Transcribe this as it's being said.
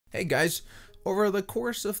Hey guys, over the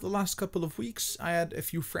course of the last couple of weeks, I had a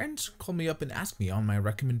few friends call me up and ask me on my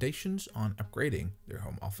recommendations on upgrading their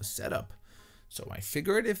home office setup. So I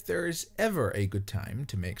figured if there is ever a good time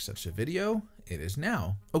to make such a video, it is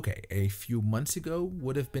now. Okay, a few months ago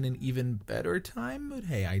would have been an even better time, but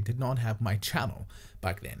hey, I did not have my channel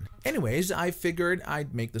back then. Anyways, I figured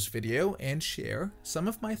I'd make this video and share some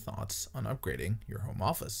of my thoughts on upgrading your home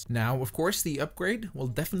office. Now, of course, the upgrade will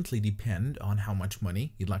definitely depend on how much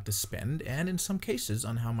money you'd like to spend, and in some cases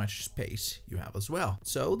on how much space you have as well.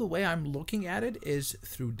 So the way I'm looking at it is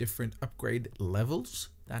through different upgrade levels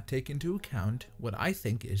that take into account what I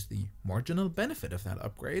think is the marginal benefit of that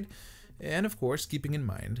upgrade, and of course keeping in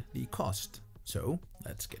mind the cost. So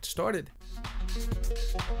let's get started.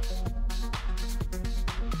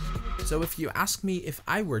 So if you ask me if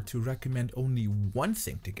I were to recommend only one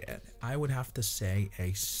thing to get, I would have to say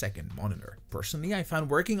a second monitor. Personally, I found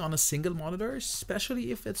working on a single monitor,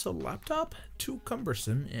 especially if it's a laptop, too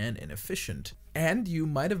cumbersome and inefficient. And you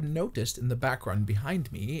might have noticed in the background behind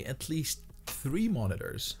me at least 3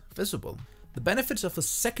 monitors visible. The benefits of a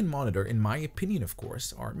second monitor, in my opinion, of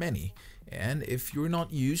course, are many. And if you're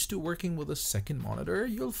not used to working with a second monitor,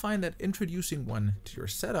 you'll find that introducing one to your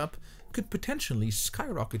setup could potentially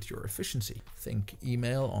skyrocket your efficiency. Think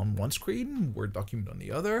email on one screen, Word document on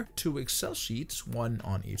the other, 2 Excel sheets, one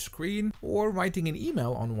on each screen, or writing an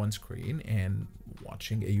email on one screen and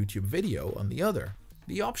watching a YouTube video on the other.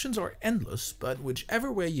 The options are endless, but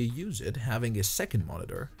whichever way you use it, having a second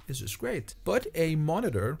monitor is just great. But a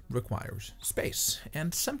monitor requires space,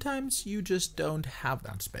 and sometimes you just don't have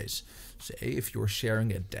that space. Say if you're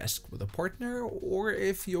sharing a desk with a partner, or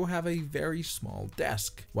if you have a very small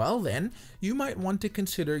desk. Well then, you might want to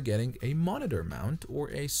consider getting a monitor mount or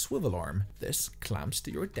a swivel arm. This clamps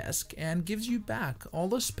to your desk and gives you back all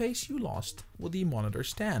the space you lost with the monitor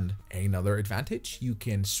stand. Another advantage, you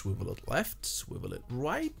can swivel it left, swivel it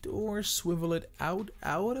right, or swivel it out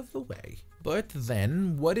of the way. But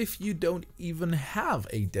then, what if you don't even have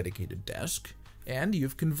a dedicated desk and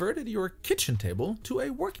you've converted your kitchen table to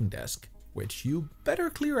a working desk, which you better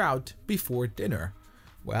clear out before dinner?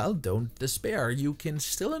 Well, don't despair, you can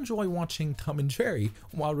still enjoy watching Tom and Jerry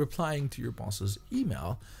while replying to your boss's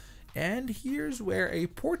email. And here's where a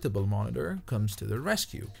portable monitor comes to the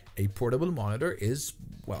rescue. A portable monitor is,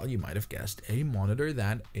 well, you might have guessed, a monitor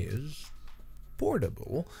that is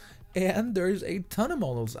portable. And there's a ton of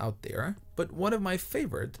models out there, but one of my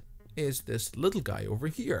favorite is this little guy over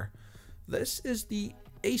here. This is the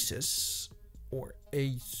ASUS, or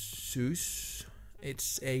ASUS.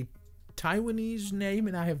 It's a Taiwanese name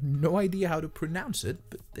and I have no idea how to pronounce it,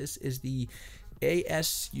 but this is the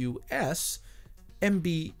ASUS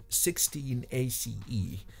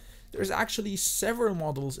MB16ACE. There's actually several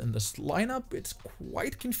models in this lineup. It's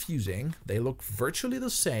quite confusing. They look virtually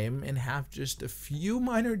the same and have just a few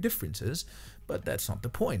minor differences, but that's not the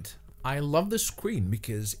point. I love the screen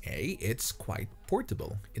because A, it's quite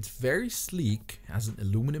portable. It's very sleek, has an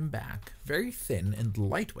aluminum back, very thin and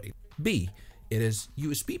lightweight. B, it is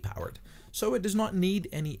USB powered, so it does not need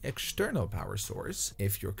any external power source.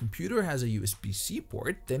 If your computer has a USB-C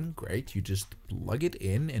port, then great, you just plug it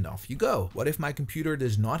in and off you go. What if my computer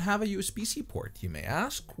does not have a USB-C port, you may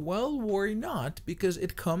ask? Well, worry not, because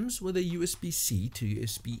it comes with a USB-C to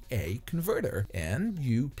USB-A converter, and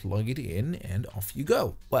you plug it in and off you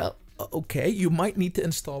go. Well, okay, you might need to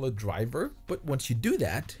install a driver, but once you do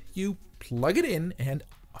that, you plug it in and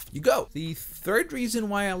off you go. The third reason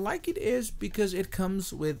why I like it is because it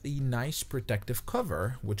comes with a nice protective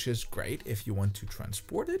cover, which is great if you want to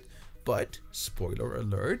transport it, but spoiler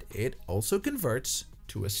alert, it also converts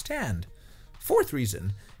to a stand. Fourth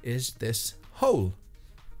reason is this hole.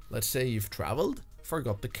 Let's say you've traveled,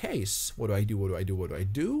 forgot the case. What do I do? What do I do? What do I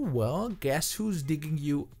do? Well, guess who's digging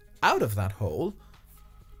you out of that hole?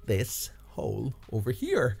 This hole over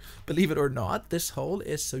here. Believe it or not, this hole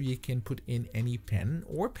is so you can put in any pen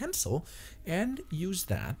or pencil and use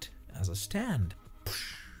that as a stand.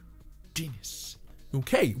 Genius.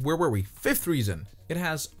 Okay, where were we? Fifth reason. It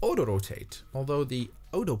has auto rotate. Although the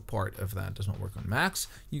auto part of that does not work on Macs,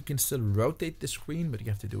 you can still rotate the screen, but you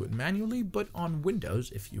have to do it manually. But on Windows,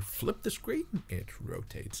 if you flip the screen, it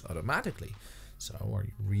rotates automatically. So are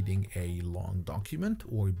you reading a long document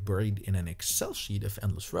or buried in an Excel sheet of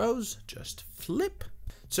endless rows? Just flip.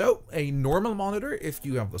 So a normal monitor if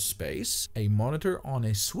you have the space, a monitor on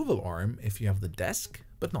a swivel arm if you have the desk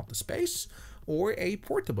but not the space, or a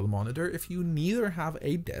portable monitor if you neither have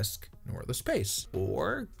a desk nor the space,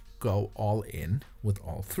 or go all in with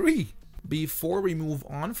all 3. Before we move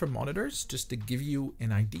on from monitors, just to give you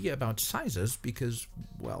an idea about sizes, because,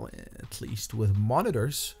 well, at least with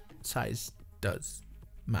monitors, size does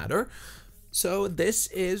matter. So this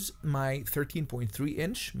is my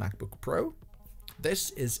 13.3-inch MacBook Pro.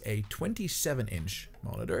 This is a 27-inch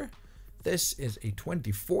monitor. This is a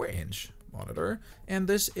 24-inch monitor, and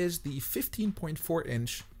this is the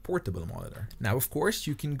 15.4-inch portable monitor. Now, of course,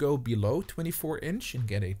 you can go below 24-inch and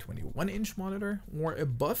get a 21-inch monitor, or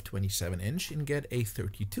above 27-inch and get a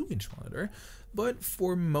 32-inch monitor. But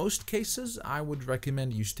for most cases, I would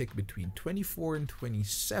recommend you stick between 24 and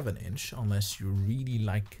 27-inch, unless you really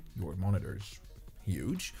like your monitors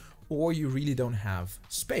huge, or you really don't have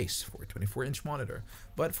space for a 24-inch monitor.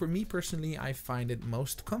 But for me personally, I find it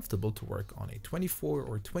most comfortable to work on a 24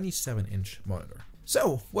 or 27-inch monitor.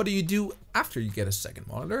 So what do you do after you get a second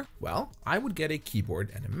monitor? Well, I would get a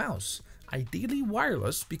keyboard and a mouse, ideally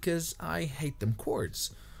wireless because I hate them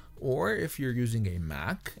cords. Or if you're using a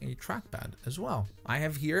Mac, a trackpad as well. I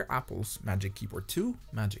have here Apple's Magic Keyboard 2,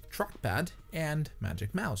 Magic Trackpad, and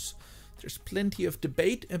Magic Mouse. There's plenty of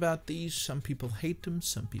debate about these. Some people hate them,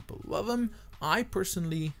 some people love them. I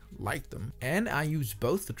personally like them, and I use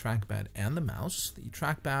both the trackpad and the mouse. The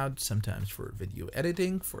trackpad sometimes for video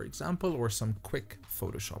editing, for example, or some quick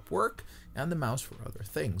Photoshop work, and the mouse for other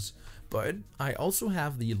things. But I also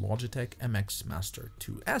have the Logitech MX Master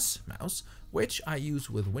 2S mouse, which I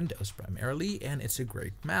use with Windows primarily, and it's a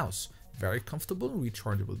great mouse. Very comfortable,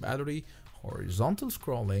 rechargeable battery, horizontal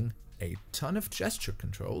scrolling, a ton of gesture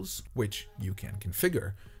controls, which you can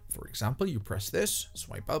configure. For example, you press this,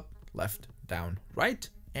 swipe up, left, down, right,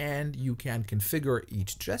 and you can configure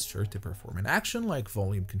each gesture to perform an action like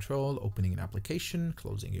volume control, opening an application,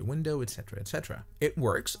 closing a window, etc, etc. It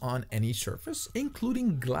works on any surface,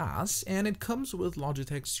 including glass, and it comes with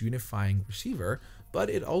Logitech's unifying receiver, but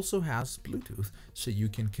it also has Bluetooth, so you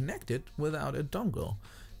can connect it without a dongle.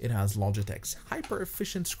 It has Logitech's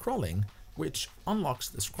hyper-efficient scrolling, which unlocks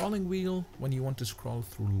the scrolling wheel when you want to scroll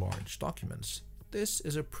through large documents. This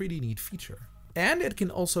is a pretty neat feature. And it can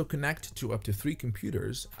also connect to up to 3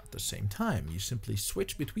 computers at the same time. You simply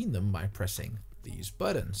switch between them by pressing these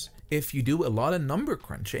buttons. If you do a lot of number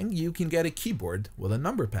crunching, you can get a keyboard with a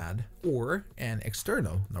number pad or an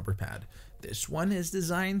external number pad. This one is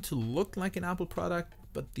designed to look like an Apple product,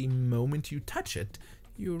 but the moment you touch it,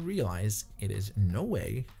 you realize it is in no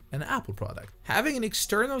way an Apple product. Having an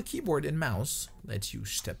external keyboard and mouse lets you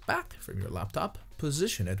step back from your laptop,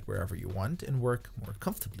 position it wherever you want, and work more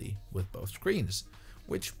comfortably with both screens.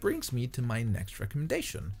 Which brings me to my next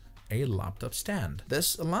recommendation, a laptop stand.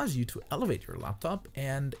 This allows you to elevate your laptop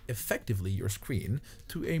and effectively your screen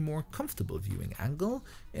to a more comfortable viewing angle,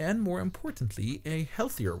 and more importantly, a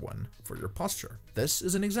healthier one for your posture. This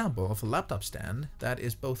is an example of a laptop stand that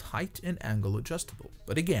is both height and angle adjustable.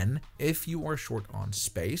 But again, if you are short on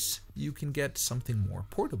space, you can get something more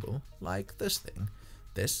portable like this thing.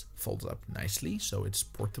 This folds up nicely, so it's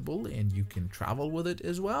portable and you can travel with it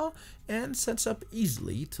as well, and sets up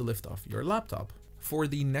easily to lift off your laptop. For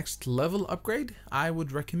the next level upgrade, I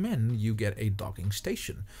would recommend you get a docking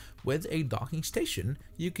station. With a docking station,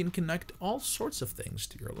 you can connect all sorts of things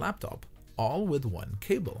to your laptop, all with one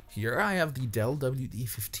cable. Here I have the Dell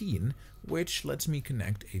WD-15, which lets me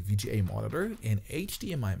connect a VGA monitor, an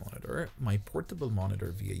HDMI monitor, my portable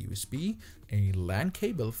monitor via USB, a LAN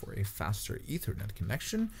cable for a faster Ethernet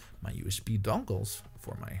connection, my USB dongles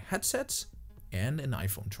for my headsets, and an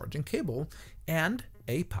iPhone charging cable, and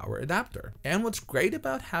a power adapter. And what's great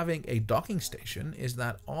about having a docking station is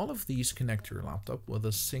that all of these connect to your laptop with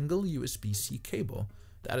a single USB-C cable.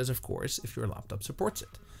 That is, of course, if your laptop supports it.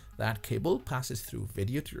 That cable passes through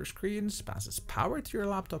video to your screens, passes power to your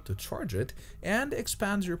laptop to charge it, and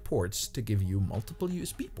expands your ports to give you multiple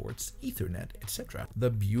USB ports, Ethernet, etc. The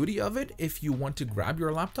beauty of it, if you want to grab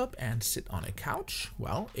your laptop and sit on a couch,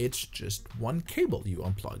 well, it's just one cable you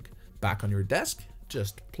unplug. Back on your desk,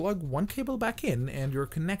 just plug one cable back in and you're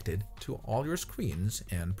connected to all your screens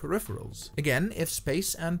and peripherals. Again, if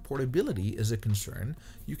space and portability is a concern,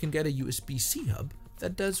 you can get a USB-C hub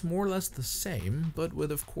that does more or less the same, but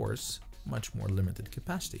with, of course, much more limited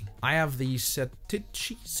capacity. I have the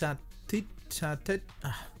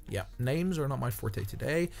names are not my forte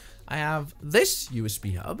today. I have this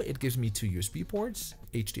USB hub. It gives me 2 USB ports,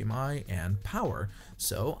 HDMI, and power.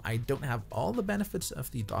 So I don't have all the benefits of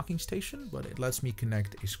the docking station, but it lets me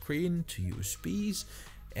connect a screen to USBs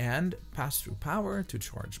and pass through power to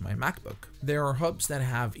charge my MacBook. There are hubs that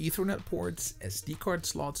have Ethernet ports, SD card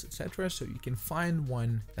slots, etc. So you can find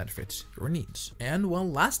one that fits your needs. And well,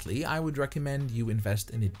 lastly, I would recommend you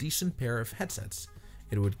invest in a decent pair of headsets.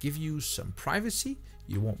 It would give you some privacy,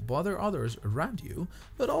 you won't bother others around you,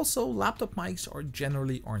 but also laptop mics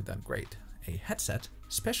generally aren't that great. A headset,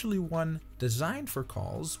 especially one designed for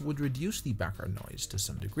calls, would reduce the background noise to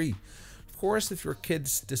some degree. Of course, if your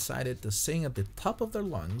kids decided to sing at the top of their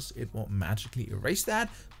lungs, it won't magically erase that,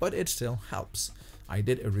 but it still helps. I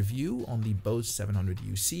did a review on the Bose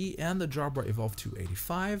 700UC and the Jabra Evolve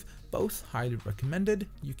 285, both highly recommended.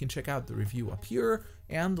 You can check out the review up here,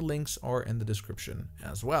 and the links are in the description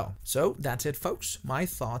as well. So that's it, folks, my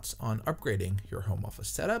thoughts on upgrading your home office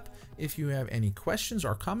setup. If you have any questions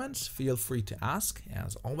or comments, feel free to ask.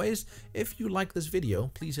 As always, if you like this video,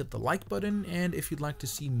 please hit the like button, and if you'd like to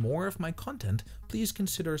see more of my content, please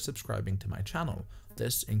consider subscribing to my channel.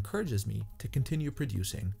 This encourages me to continue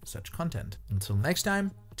producing such content. Until next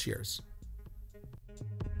time, cheers.